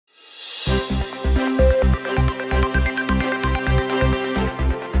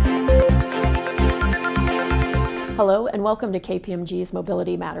Hello and welcome to KPMG's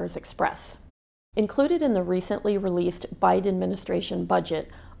Mobility Matters Express. Included in the recently released Biden administration budget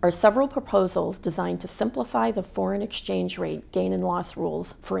are several proposals designed to simplify the foreign exchange rate gain and loss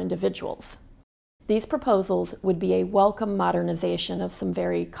rules for individuals. These proposals would be a welcome modernization of some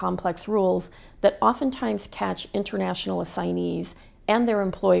very complex rules that oftentimes catch international assignees and their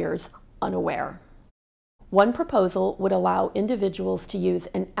employers unaware. One proposal would allow individuals to use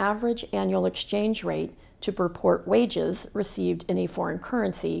an average annual exchange rate to report wages received in a foreign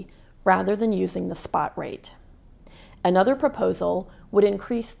currency rather than using the spot rate. Another proposal would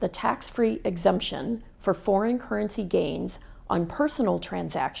increase the tax-free exemption for foreign currency gains on personal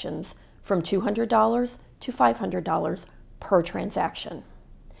transactions from $200 to $500 per transaction.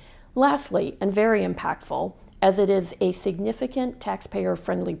 Lastly, and very impactful, as it is a significant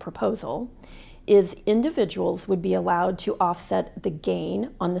taxpayer-friendly proposal, is individuals would be allowed to offset the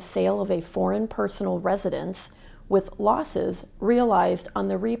gain on the sale of a foreign personal residence with losses realized on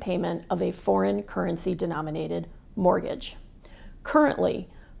the repayment of a foreign currency denominated mortgage. Currently,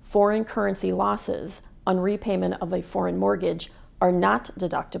 foreign currency losses on repayment of a foreign mortgage are not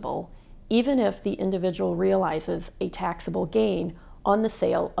deductible, even if the individual realizes a taxable gain on the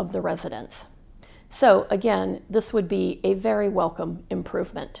sale of the residence. So again, this would be a very welcome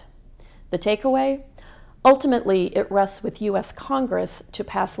improvement. The takeaway? Ultimately, it rests with U.S. Congress to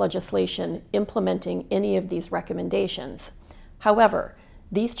pass legislation implementing any of these recommendations. However,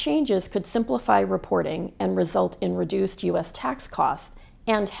 these changes could simplify reporting and result in reduced U.S. tax costs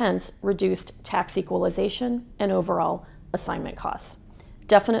and hence reduced tax equalization and overall assignment costs.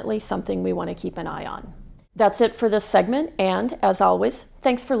 Definitely something we want to keep an eye on. That's it for this segment, and as always,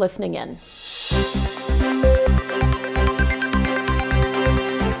 thanks for listening in.